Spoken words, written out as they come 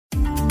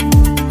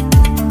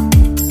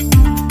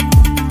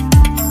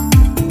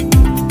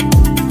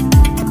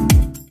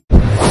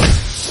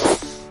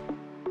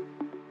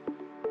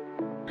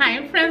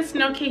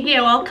Okay,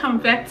 here, welcome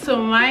back to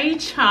my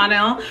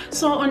channel.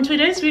 So on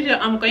today's video,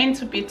 I'm going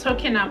to be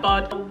talking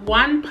about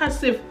one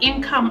passive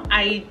income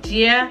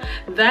idea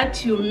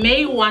that you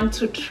may want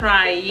to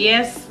try.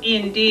 Yes,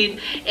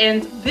 indeed.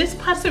 And this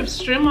passive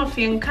stream of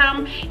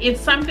income,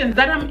 it's something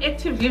that I'm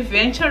actively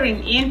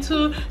venturing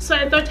into. So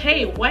I thought,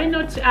 hey, why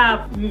not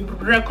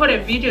record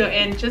a video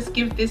and just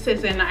give this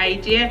as an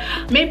idea?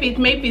 Maybe it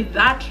may be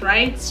that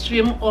right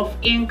stream of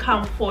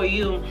income for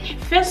you.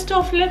 First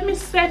off, let me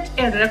set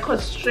a record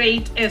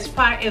straight as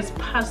far as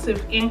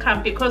passive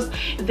income, because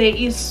there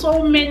is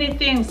so many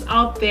things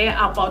out there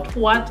about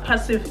what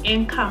passive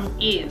income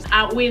is.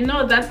 We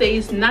know that there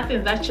is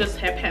nothing that just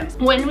happens.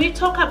 When we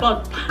talk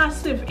about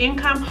passive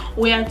income,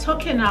 we are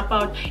talking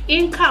about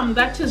income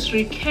that is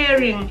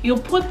recurring. You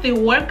put the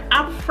work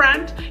up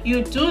front,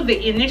 you do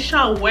the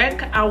initial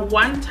work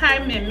one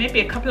time and maybe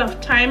a couple of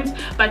times,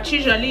 but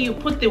usually you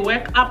put the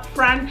work up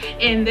front,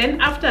 and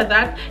then after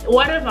that,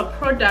 whatever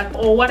product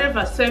or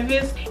whatever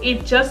service,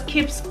 it just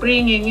keeps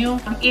bringing you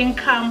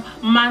income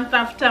month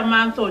after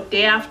month or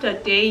day after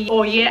day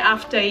or year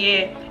after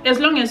year, as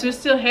long as you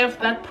still have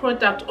that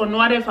product on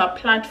whatever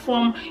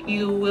platform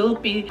you will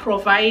be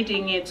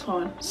providing it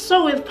on.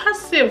 So with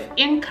passive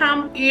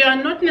income, you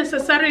are not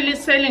necessarily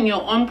selling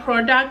your own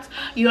products.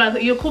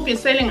 You could be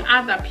selling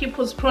other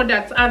people's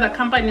products, other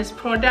companies'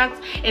 products,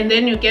 and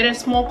then you get a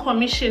small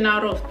commission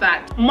out of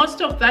that.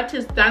 Most of that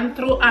is done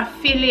through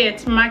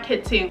affiliate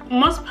marketing.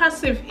 Most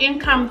passive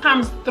income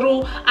comes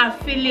through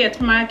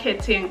affiliate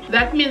marketing.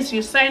 That means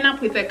you sign up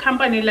with a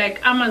company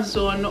like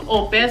Amazon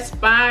or Best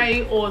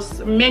Buy or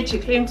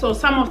Magic Links or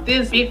some of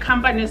these big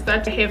companies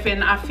that have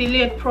an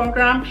affiliate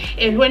program,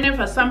 and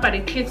whenever somebody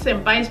clicks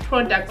and buys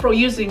product for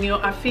using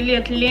your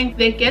affiliate link,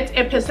 they get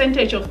a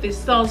percentage of the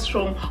sales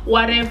from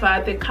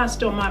whatever the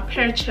customer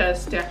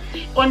purchased.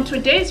 On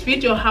today's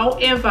video,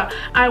 however,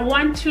 I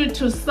want you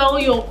to sell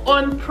your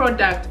own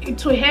product,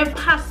 to have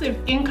passive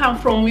income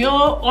from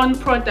your own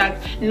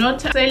product,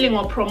 not selling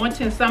or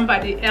promoting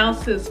somebody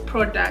else's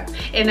product.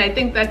 And I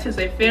think that is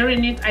a very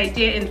neat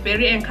idea and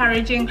very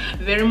encouraging,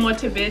 very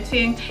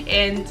motivating,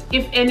 and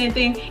if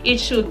anything, it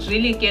should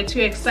really get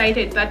you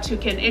excited that you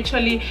can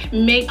actually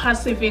make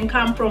passive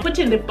income from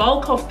putting the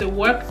bulk of the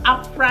work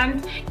up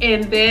front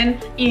and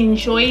then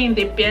enjoying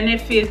the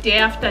benefit day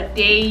after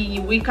day,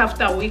 week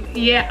after week,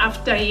 year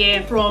after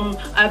year from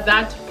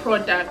that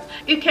product.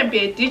 It can be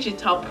a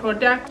digital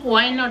product.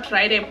 Why not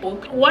write a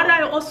book? What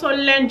I also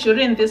learned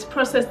during this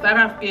process, that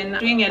I've been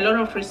doing a lot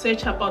of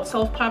research about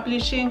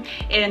self-publishing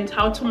and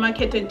how to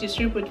market and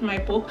distribute my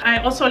book, I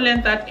also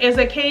learned that as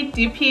a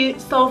KDP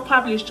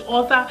self-published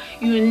author,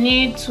 you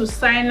need to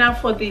sign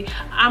up for the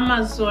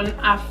Amazon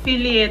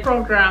affiliate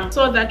program,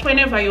 so that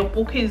whenever your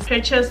book is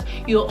purchased,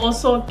 you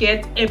also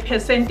get a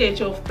percentage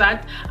of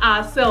that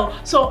sale.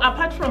 So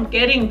apart from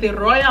getting the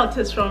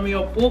royalties from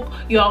your book,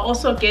 you are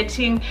also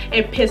getting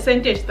a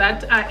percentage,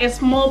 that a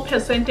small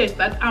percentage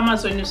that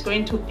Amazon is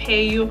going to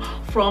pay you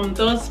from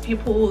those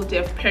people who would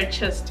have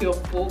purchased your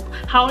book.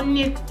 How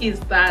neat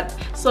is that?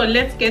 So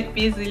let's get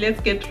busy,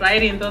 let's get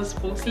writing those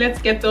books,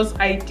 let's get those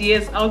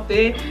ideas out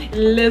there,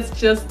 let's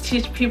just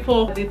teach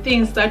people the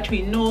things that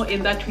we know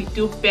and that we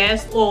do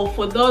best. Or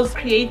for those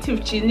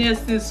creative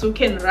geniuses who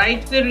can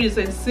write series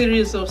and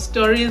series of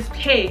stories,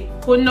 hey,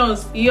 who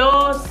knows,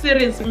 your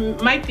series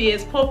might be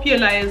as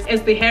popular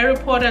as the Harry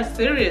Potter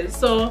series.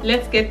 So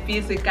let's get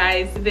busy,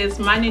 guys. There's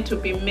money to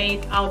be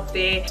made out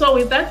there. So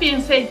with that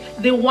being said,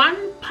 the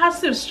one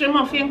passive stream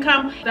of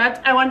income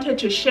that I wanted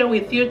to share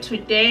with you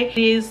today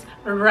is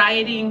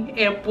writing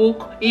a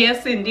book.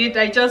 Yes, indeed,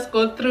 I just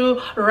go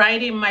through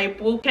writing my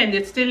book and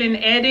it's still in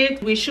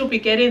edit. We should be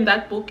getting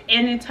that book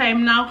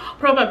anytime now.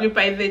 Probably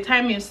by the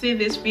time you see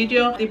this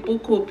video, the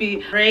book will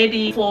be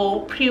ready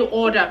for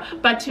pre-order.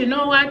 But you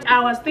know what,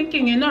 I was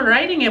thinking, you know,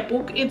 writing a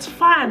book, it's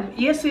fun.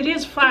 Yes, it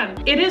is fun.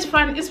 It is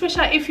fun,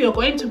 especially if you're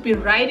going to be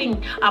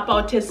writing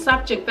about a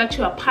subject that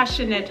you are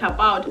passionate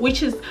about,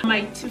 which is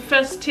my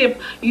first tip.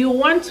 You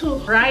want to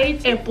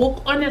write a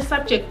book on a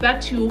subject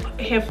that you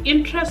have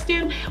interest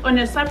in, on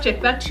a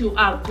subject that you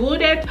are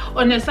good at,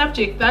 on a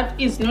subject that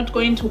is not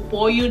going to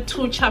bore you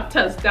 2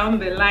 chapters down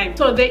the line.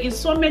 So there is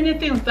so many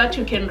things that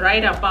you can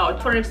write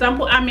about. For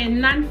example, I'm a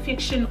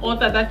non-fiction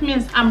author. That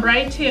means I'm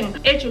writing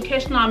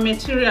educational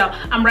material.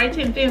 I'm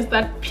writing things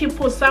that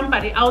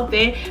somebody out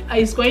there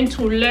is going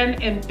to learn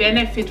and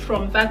benefit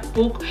from that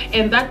book.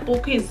 And that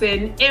book is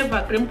an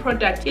evergreen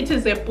product. It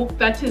is a book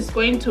that is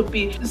going to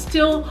be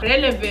still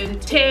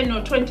relevant 10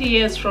 or 20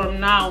 years from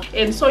now.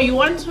 And so you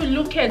want to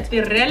look at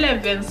the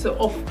relevance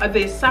of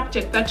the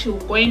subject that you're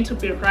going to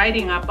be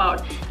writing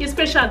about,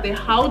 especially the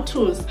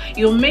how-tos.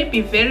 You may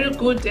be very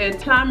good at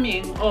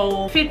plumbing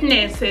or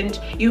fitness, and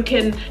you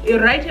can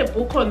write a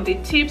book on the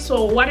tips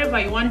or whatever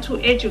you want to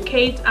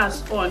educate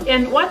us on.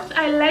 And what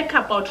I like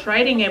about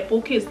writing a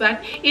book is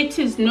that it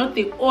is not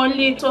the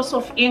only source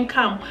of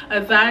income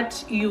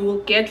that you will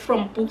get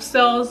from book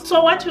sales.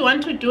 So what you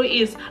want to do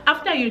is,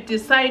 after you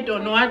decide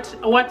on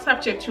what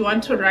subject you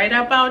want to write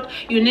about,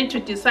 you need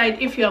to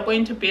decide if you are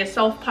going to be a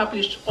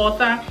self-published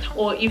author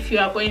or if you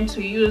are going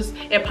to use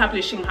a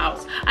publishing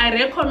house. I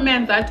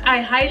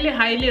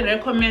highly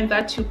recommend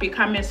that you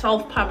become a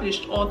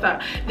self-published author.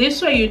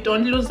 This way you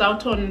don't lose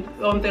out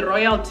on the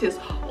royalties,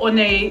 on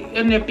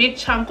a big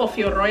chunk of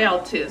your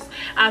royalties.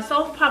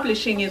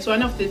 Self-publishing is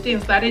one of the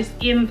things that is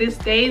in these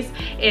days,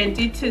 and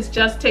it is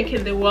just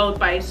taking the world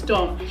by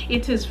storm.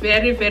 It is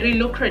very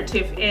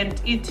lucrative, and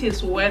it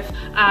is worth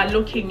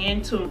looking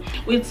into.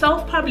 With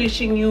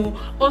self-publishing, you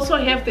also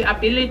have the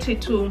ability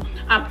to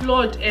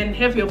upload and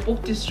have your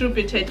book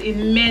distributed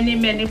in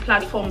many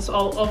platforms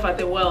all over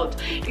the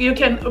world. You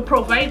can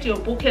provide your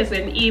book as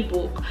an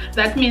ebook.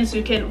 That means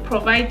you can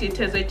provide it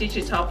as a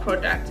digital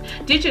product.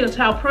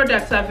 Digital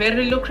products are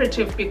very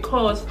lucrative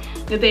because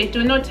they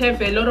do not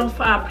have a lot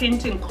of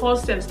printing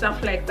costs and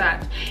stuff like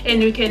that,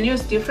 and you can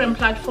use different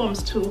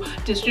platforms to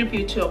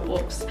distribute your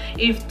books.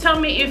 Tell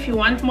me if you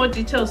want more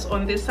details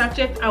on this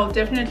subject. I'll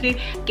definitely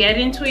get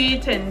into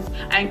it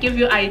and give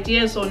you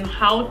ideas on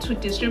how to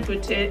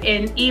distribute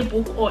an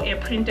ebook or a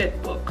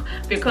printed book,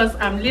 because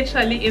I'm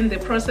literally in the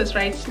process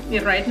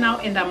right now,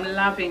 and I'm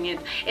loving it.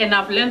 And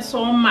I've learned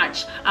so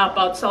much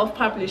about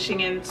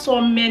self-publishing and so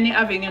many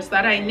avenues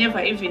that I never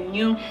even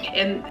knew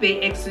and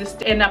they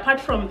exist. And apart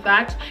from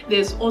that,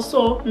 there's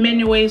also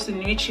many ways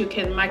in which you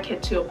can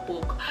market your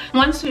book.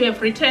 Once you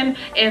have written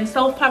and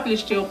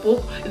self-published your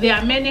book, there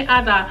are many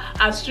other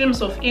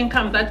streams of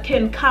income that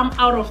can come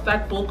out of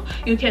that book.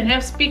 You can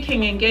have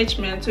speaking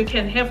engagements, you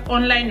can have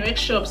online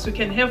workshops, you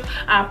can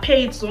have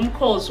paid Zoom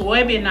calls,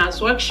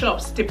 webinars,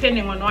 workshops,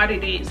 depending on what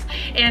it is.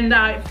 And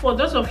for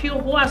those of you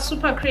who are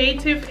super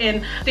creative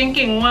and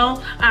thinking,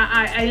 well,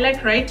 I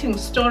like writing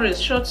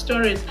stories, short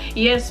stories,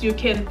 yes, you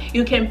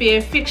can be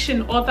a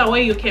fiction author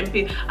where you can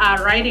be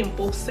writing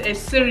books, a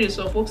series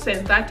of books,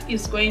 and that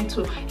is going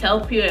to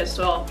help you as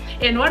well.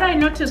 And what I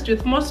noticed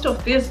with most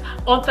of these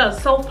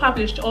authors,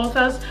 self-published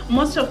authors,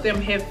 most of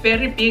them have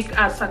very big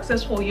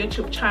successful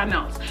YouTube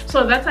channels.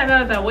 So that's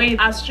another way,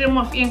 a stream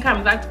of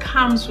income that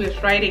comes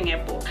with writing a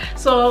book.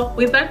 So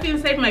with that being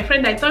said, my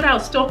friend, I thought I'll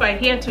stop by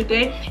here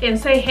today and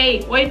say,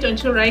 hey, why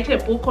don't you write a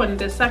book on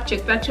the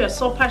subject that you are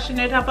so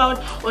passionate about,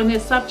 on a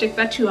subject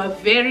that you are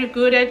very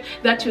good at,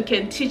 that you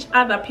can teach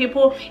other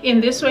people.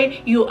 In this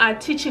way, you are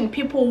teaching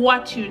people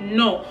what you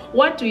know.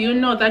 What do you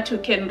know that you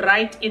can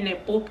write in a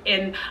book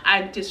and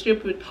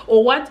distribute?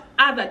 Or what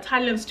other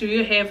talents do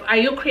you have? Are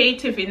you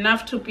creative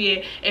enough to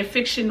be a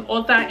fiction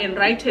author and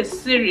write a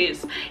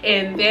series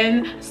and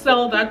then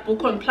sell that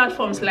book on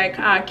platforms like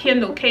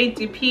Kindle,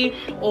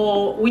 KDP,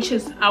 or which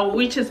is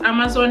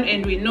Amazon,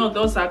 and we know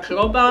those are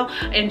global,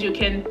 and you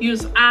can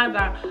use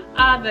other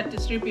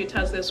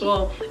distributors as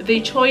well.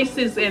 The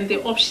choices and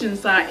the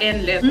options are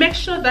endless. Make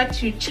sure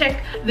that you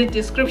check the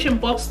description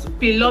box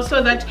below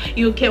so that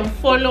you can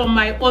follow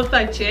my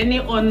author journey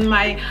on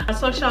my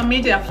social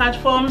media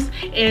platforms,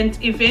 and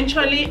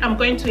eventually I'm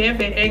going to have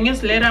a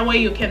newsletter where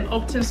you can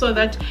opt in so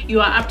that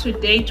you are up to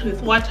date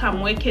with what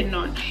I'm working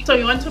on. So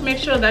you want to make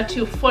sure that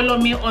you follow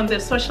me on the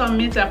social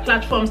media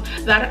platforms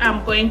that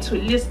I'm going to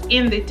list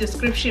in the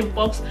description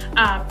box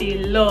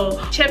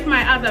below. Check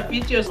my other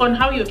videos on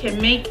how you can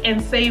make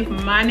and save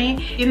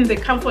money in the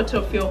comfort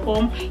of your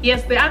home.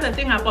 Yes, the other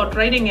thing about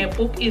writing a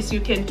book is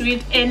you can do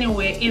it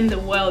anywhere in the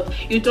world.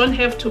 You don't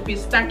have to be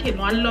stuck in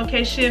one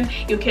location.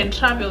 You can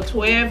travel to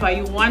wherever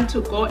you want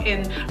to go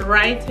and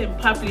write and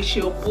publish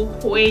your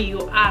book where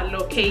you are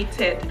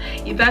located.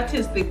 That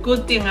is the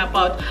good thing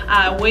about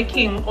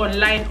working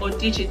online or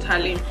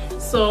digitally.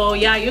 So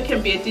yeah, you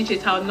can be a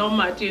digital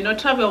nomad, you know,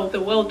 travel the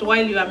world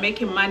while you are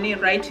making money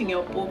writing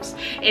your books.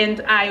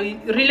 And I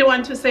really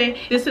want to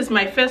say this is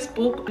my first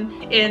book,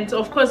 and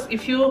of course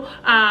if you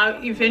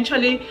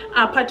eventually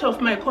are part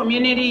of my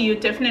community, you're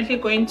definitely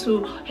going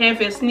to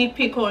have a sneak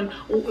peek on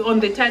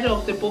the title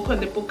of the book,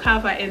 on the book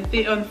cover, and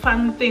on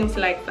fun things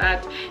like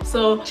that.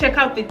 So check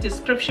out the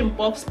description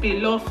box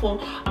below for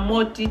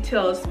more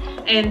details,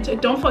 and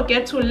don't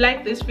forget to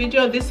like this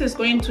video. This is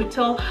going to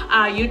tell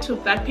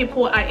YouTube that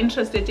people are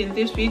interested in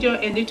this video,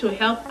 and it will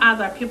help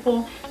other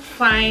people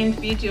find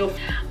video.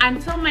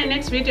 Until my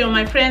next video,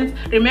 my friends,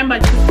 remember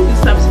to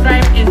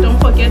subscribe, and don't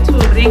forget to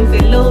ring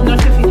the little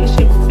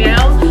notification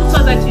bell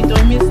so that you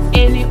don't miss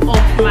any of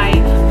my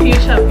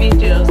future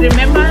videos.